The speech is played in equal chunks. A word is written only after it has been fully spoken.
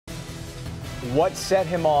What set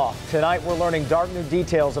him off? Tonight we're learning dark new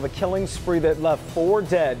details of a killing spree that left 4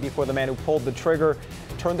 dead before the man who pulled the trigger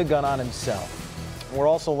turned the gun on himself. We're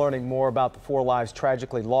also learning more about the 4 lives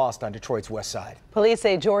tragically lost on Detroit's west side. Police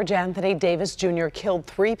say George Anthony Davis Jr. killed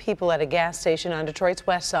 3 people at a gas station on Detroit's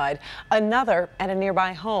west side, another at a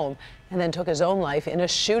nearby home, and then took his own life in a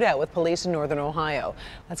shootout with police in northern Ohio.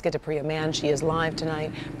 Let's get to Priya Mann. She is live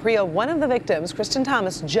tonight. Priya, one of the victims, Kristen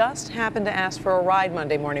Thomas, just happened to ask for a ride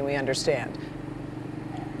Monday morning, we understand.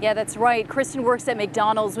 Yeah, that's right. Kristen works at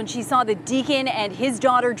McDonald's. When she saw the deacon and his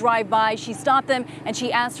daughter drive by, she stopped them and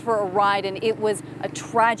she asked for a ride, and it was a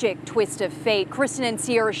tragic twist of fate. Kristen and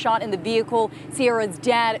Sierra shot in the vehicle. Sierra's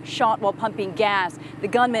dad shot while pumping gas. The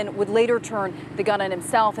gunman would later turn the gun on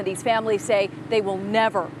himself, and these families say they will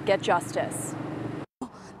never get justice.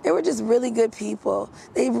 They were just really good people.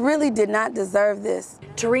 They really did not deserve this.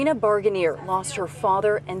 Tarina Barganier lost her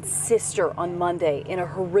father and sister on Monday in a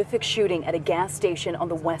horrific shooting at a gas station on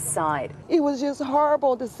the west side. It was just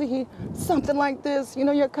horrible to see something like this. You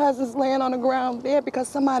know, your cousin's laying on the ground dead because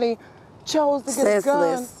somebody chose to get a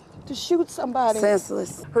gun to shoot somebody.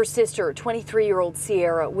 Senseless. Her sister, 23-year-old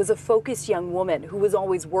Sierra, was a focused young woman who was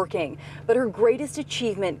always working. But her greatest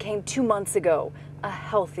achievement came 2 months ago. A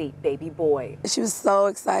healthy baby boy. She was so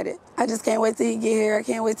excited. I just can't wait till you get here. I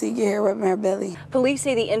can't wait till you get here with my belly. Police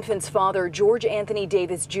say the infant's father, George Anthony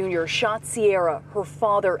Davis Jr., shot Sierra, her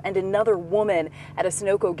father, and another woman at a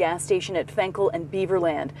Sunoco gas station at Fenkel and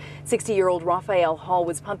Beaverland. 60-year-old Raphael Hall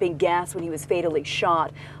was pumping gas when he was fatally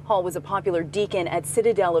shot. Hall was a popular deacon at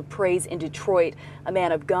Citadel of Praise in Detroit, a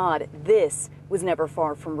man of God. This was never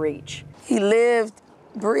far from reach. He lived,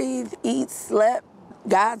 breathed, eat, slept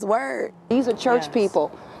God's word. These are church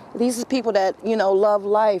people. These are people that, you know, love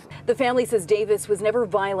life. The family says Davis was never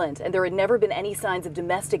violent and there had never been any signs of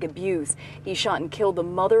domestic abuse. He shot and killed the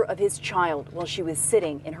mother of his child while she was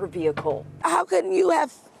sitting in her vehicle. How couldn't you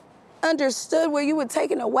have understood where you were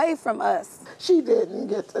taken away from us? She didn't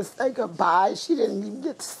get to say goodbye. She didn't even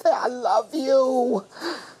get to say I love you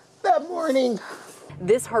that morning.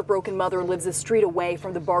 This heartbroken mother lives a street away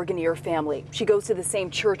from the Barganier family. She goes to the same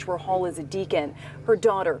church where Hall is a deacon. Her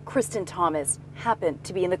daughter, Kristen Thomas, happened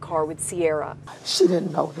to be in the car with Sierra. She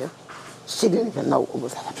didn't know him. She didn't even know what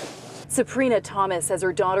was happening. Sabrina Thomas says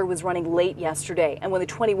her daughter was running late yesterday, and when the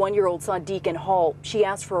 21-year-old saw Deacon Hall, she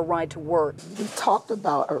asked for a ride to work. We talked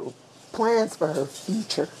about her plans for her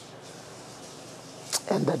future,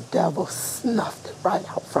 and the devil snuffed it right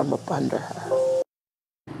out from up under her.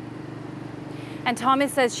 And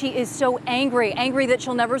Thomas says she is so angry that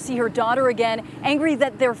she'll never see her daughter again, angry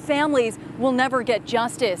that their families will never get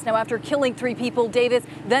justice. Now, after killing 3 people, Davis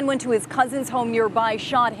then went to his cousin's home nearby,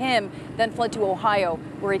 shot him, then fled to Ohio,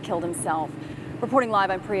 where he killed himself. Reporting live,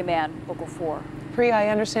 I'm Priya Mann, Local 4. Priya, I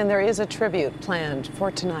understand there is a tribute planned for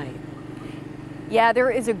tonight. Yeah,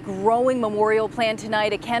 there is a growing memorial planned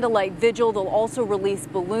tonight, a candlelight vigil. They'll also release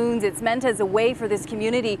balloons. It's meant as a way for this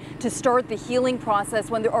community to start the healing process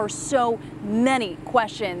when there are so many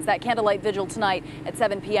questions. That candlelight vigil tonight at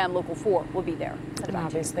 7 p.m. Local 4 will be there. And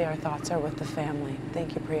obviously our thoughts are with the family.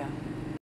 Thank you, Priya.